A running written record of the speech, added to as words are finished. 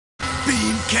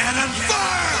Cannon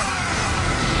fire!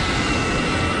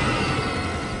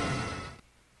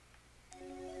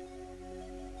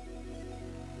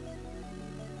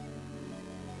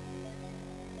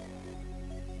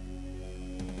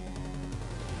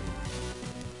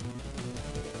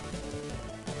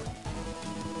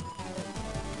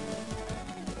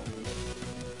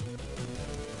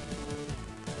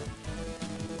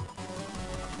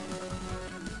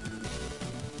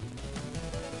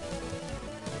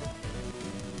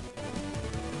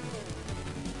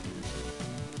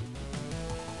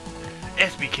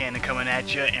 SB Cannon coming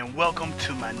at you, and welcome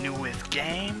to my newest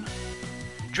game,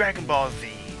 Dragon Ball Z,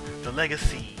 the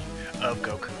legacy of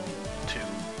Goku 2.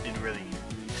 Didn't really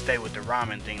stay with the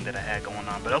ramen thing that I had going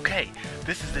on, but okay,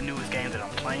 this is the newest game that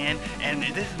I'm playing, and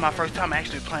this is my first time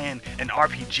actually playing an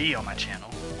RPG on my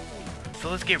channel. So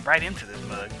let's get right into this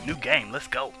mug. New game, let's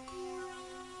go.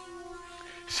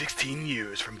 16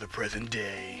 years from the present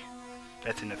day.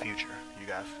 That's in the future, you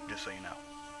guys, just so you know.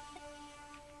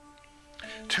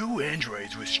 Two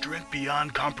androids with strength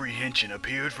beyond comprehension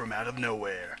appeared from out of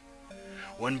nowhere.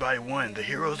 One by one, the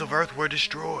heroes of Earth were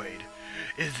destroyed.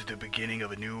 Is it the beginning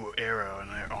of a new era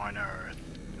on Earth?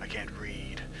 I can't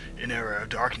read. An era of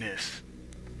darkness.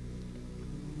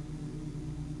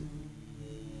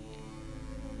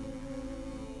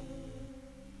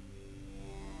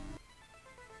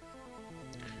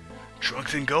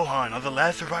 Trunks and Gohan are the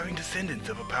last surviving descendants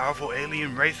of a powerful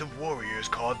alien race of warriors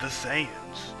called the Saiyans.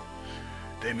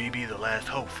 They may be the last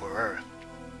hope for Earth.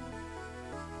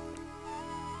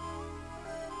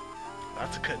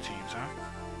 Lots of cutscenes, huh?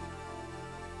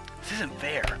 This isn't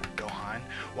fair, Gohan.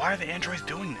 Why are the androids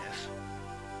doing this?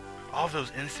 All of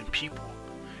those innocent people.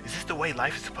 Is this the way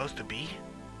life is supposed to be?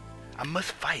 I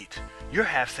must fight. You're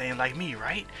half Saiyan like me,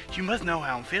 right? You must know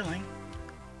how I'm feeling.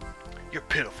 You're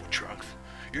pitiful, Trunks.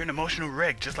 You're an emotional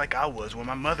wreck just like I was when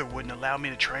my mother wouldn't allow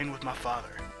me to train with my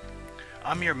father.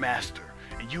 I'm your master,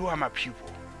 and you are my pupil.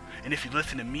 And if you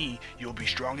listen to me, you'll be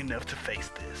strong enough to face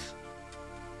this.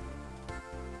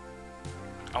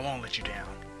 I won't let you down.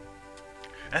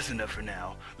 That's enough for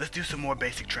now. Let's do some more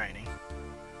basic training.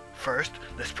 First,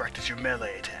 let's practice your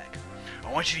melee attack.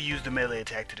 I want you to use the melee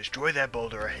attack to destroy that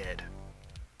boulder ahead.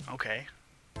 Okay.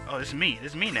 Oh, this is me.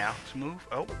 This is me now. Let's move.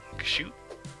 Oh, shoot.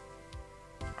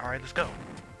 Alright, let's go.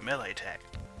 Melee attack.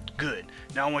 Good.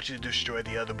 Now I want you to destroy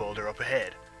the other boulder up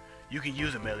ahead. You can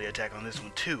use a melee attack on this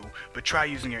one too, but try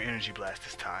using your energy blast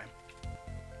this time.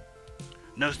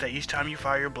 Notice that each time you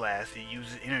fire your blast, it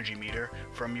uses energy meter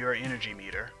from your energy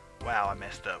meter. Wow, I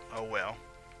messed up. Oh well.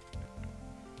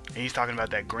 And he's talking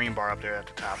about that green bar up there at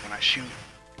the top. When I shoot,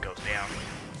 it goes down.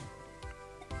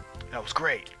 That was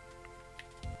great.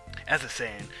 As a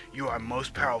Saiyan, you are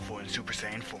most powerful in Super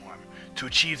Saiyan form. To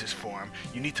achieve this form,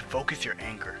 you need to focus your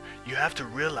anger. You have to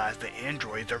realize that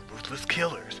androids are ruthless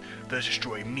killers. They'll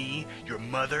destroy me, your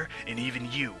mother, and even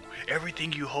you.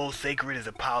 Everything you hold sacred is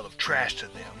a pile of trash to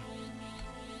them.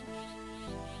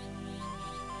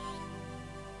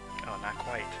 Oh, not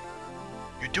quite.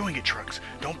 You're doing it, Trunks.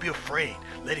 Don't be afraid.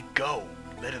 Let it go.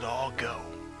 Let it all go.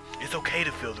 It's okay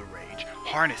to feel the rage.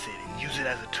 Harness it and use it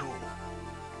as a tool.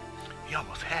 He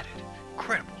almost had it.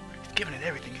 Incredible. He's giving it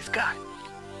everything he's got.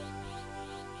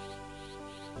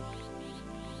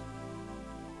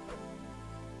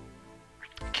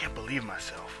 I can't believe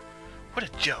myself. What a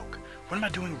joke. What am I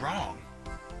doing wrong?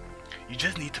 You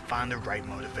just need to find the right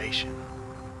motivation.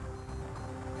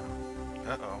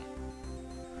 Uh-oh.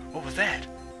 What was that?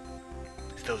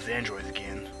 It's those androids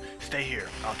again. Stay here.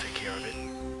 I'll take care of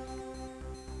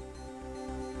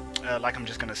it. Like I'm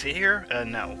just gonna sit here?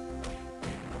 No.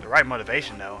 The right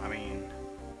motivation, though. I mean,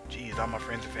 geez, all my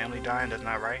friends and family dying, that's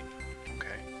not right.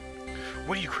 Okay.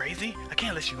 What are you, crazy? I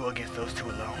can't let you go against those two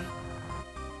alone.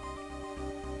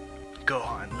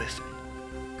 Gohan, listen.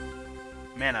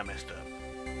 Man, I messed up.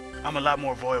 I'm a lot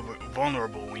more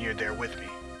vulnerable when you're there with me.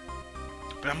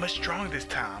 But I'm much stronger this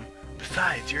time.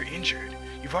 Besides, you're injured.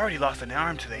 You've already lost an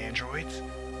arm to the androids.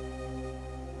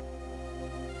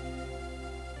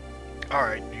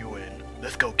 Alright, you win.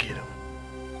 Let's go get him.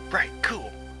 Right,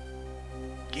 cool.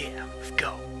 Yeah, let's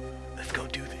go. Let's go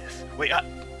do this. Wait,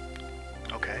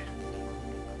 okay.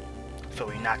 So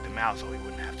he knocked him out so he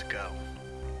wouldn't have to go.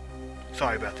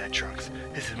 Sorry about that, Trunks.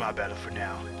 This is my battle for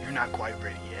now. You're not quite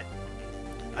ready yet.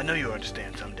 I know you'll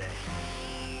understand someday.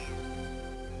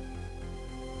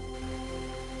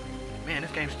 Man,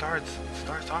 this game starts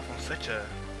off on such a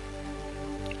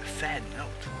sad note.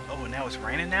 Oh, and now it's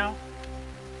raining now?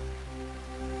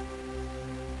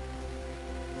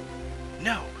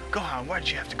 No! Gohan, why did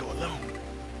you have to go alone?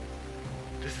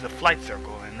 This is a flight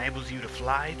circle and enables you to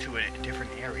fly to a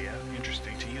different area.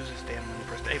 Interesting. To use this, stand on the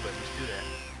press the A button. Let's do that.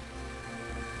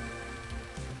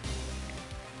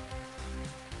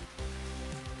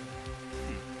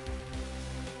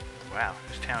 Wow,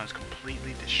 this town is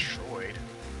completely destroyed.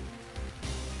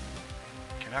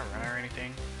 Can I run or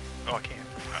anything? Oh, I can.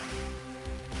 Oh.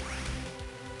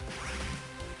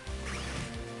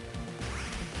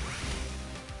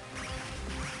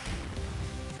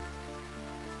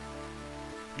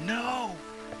 No!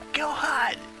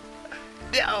 Gohan!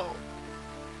 No!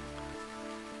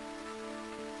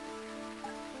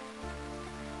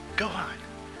 Gohan!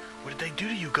 What did they do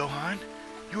to you, Gohan?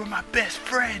 You were my best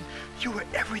friend! You were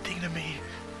everything to me!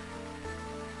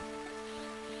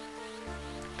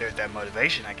 There's that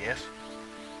motivation, I guess.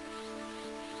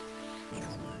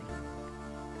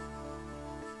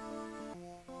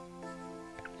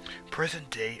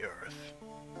 Present-day Earth.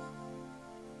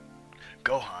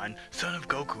 Gohan, son of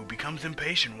Goku, becomes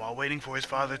impatient while waiting for his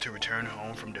father to return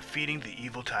home from defeating the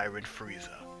evil tyrant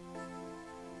Frieza.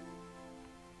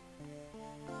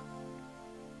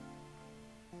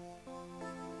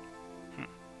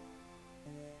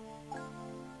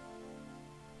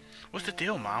 What's the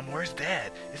deal, Mom? Where's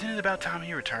Dad? Isn't it about time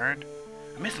he returned?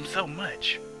 I miss him so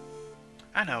much.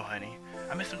 I know, honey.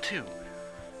 I miss him too.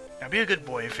 Now be a good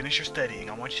boy and finish your studying.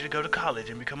 I want you to go to college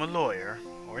and become a lawyer,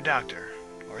 or a doctor,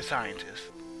 or a scientist,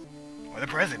 or the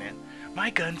president. My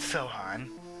gun, Sohan.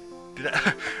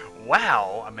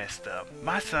 Wow, I messed up.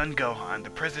 My son, Gohan, the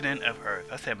president of Earth.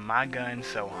 I said my gun,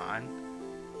 Sohan.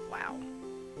 Wow.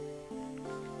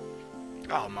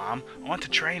 Oh, Mom, I want to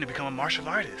train to become a martial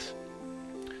artist.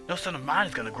 No son of mine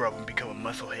is going to grow up and become a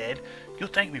musclehead. You'll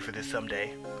thank me for this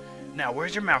someday. Now,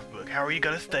 where's your math book? How are you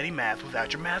going to study math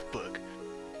without your math book?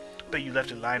 Bet you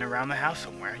left it lying around the house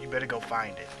somewhere. You better go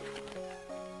find it.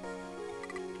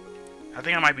 I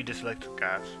think I might be dyslexic,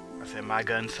 guys. I said my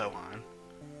gun, Sohan.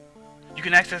 You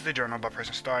can access the journal by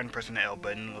pressing start and pressing the L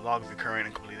button. The logs of the current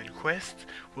and completed quests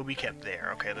will be kept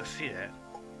there. Okay, let's see that.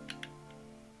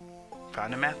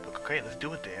 Found the math book. Okay, let's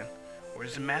do it then.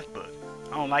 Where's the math book?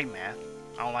 I don't like math.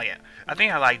 I don't like it. I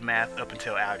think I liked math up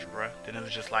until algebra. Then it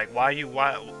was just like, why?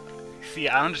 See,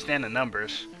 I understand the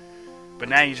numbers, but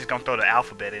now you're just gonna throw the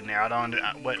alphabet in there. I don't.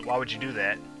 Why would you do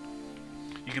that?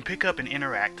 You can pick up and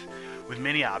interact with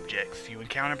many objects you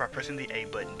encounter by pressing the A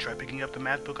button. Try picking up the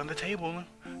math book on the table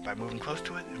by moving close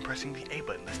to it and pressing the A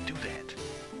button. Let's do that.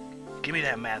 Give me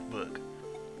that math book.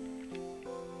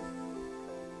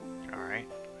 Alright.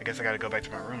 I guess I gotta go back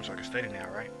to my room so I can study now,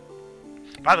 right?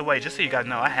 By the way, just so you guys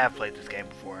know, I have played this game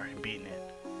before and beaten it.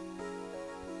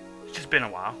 It's just been a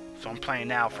while, so I'm playing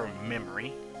now from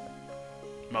memory.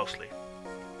 Mostly.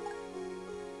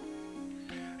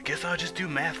 I guess I'll just do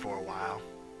math for a while.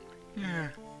 Yeah.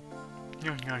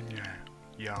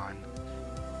 Yawn.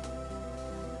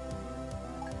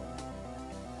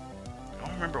 I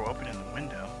don't remember opening the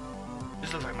window.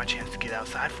 This looks like my chance to get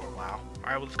outside for a while.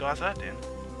 Alright, well, let's go outside then.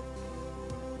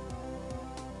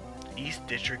 East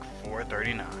District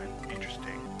 439.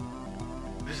 Interesting.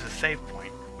 This is a save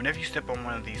point. Whenever you step on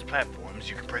one of these platforms,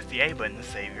 you can press the A button to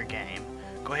save your game.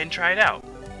 Go ahead and try it out.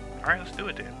 Alright, let's do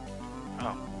it then.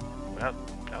 Oh, well,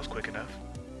 that was quick enough.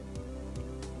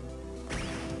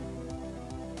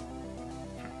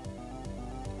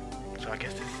 So I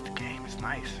guess this is the game. It's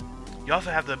nice. You also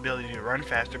have the ability to run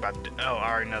faster by... Oh, I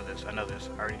already know this. I know this.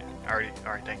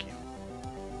 Alright, thank you.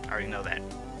 I already know that.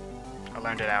 I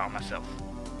learned it out on myself.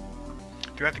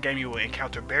 Throughout the game, you will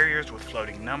encounter barriers with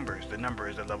floating numbers. The number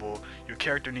is the level your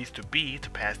character needs to be to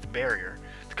pass the barrier.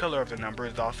 The color of the number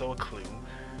is also a clue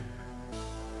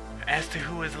as to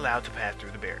who is allowed to pass through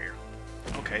the barrier.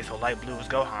 Okay, so light blue is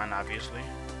Gohan, obviously.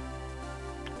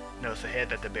 Notice ahead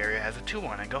that the barrier has a 2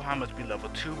 on it. Gohan must be level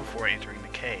 2 before entering the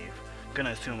cave. I'm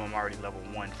gonna assume I'm already level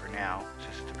 1 for now,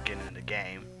 since it's the beginning of the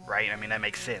game, right? I mean, that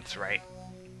makes sense, right?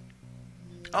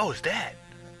 Oh, it's Dad!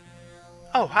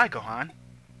 Oh, hi, Gohan.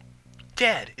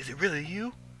 Dad, is it really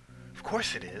you? Of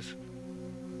course it is.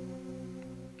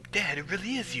 Dad, it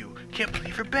really is you. Can't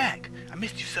believe you're back. I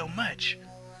missed you so much.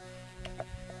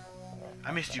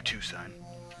 I missed you too, son.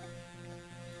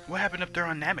 What happened up there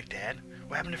on Namek, Dad?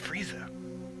 What happened to Frieza?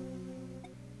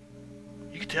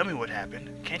 You can tell me what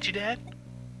happened, can't you, Dad?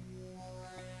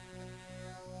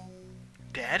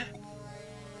 Dad?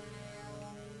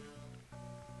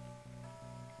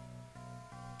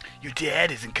 Your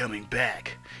dad isn't coming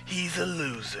back. He's a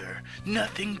loser.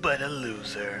 Nothing but a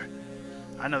loser.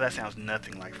 I know that sounds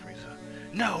nothing like Frieza.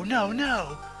 No, no,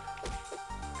 no!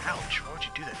 Ouch, why would you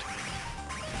do that to me?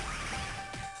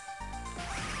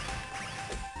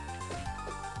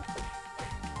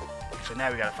 So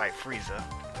now we gotta fight Frieza,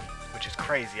 which is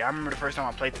crazy. I remember the first time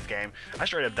I played this game, I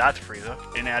straight up died to Frieza,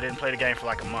 and then I didn't play the game for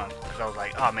like a month, because I was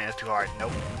like, oh man, it's too hard.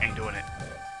 Nope, ain't doing it.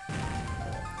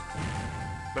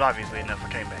 But obviously enough, I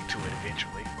came back to it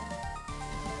eventually.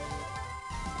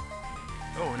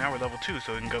 Oh, now we're level 2,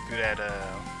 so we can go through that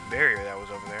barrier that was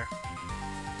over there.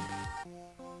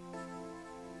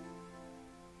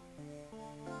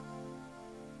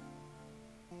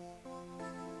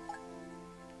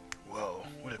 Whoa,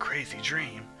 what a crazy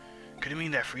dream. Could it mean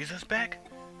that Frieza's back?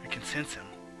 I can sense him.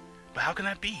 But how can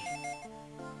that be?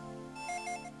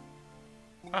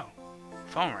 Oh,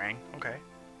 phone rang. Okay.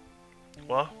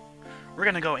 Well, we're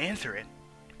gonna go answer it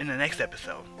in the next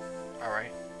episode.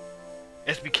 Alright.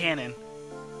 It's Buchanan.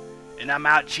 And I'm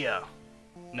out here.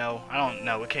 No, I don't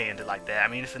know. It can't end it like that. I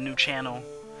mean, it's a new channel,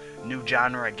 new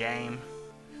genre of game.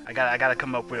 I gotta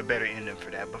come up with a better ending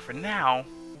for that. But for now,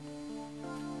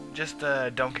 just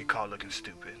don't get caught looking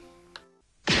stupid.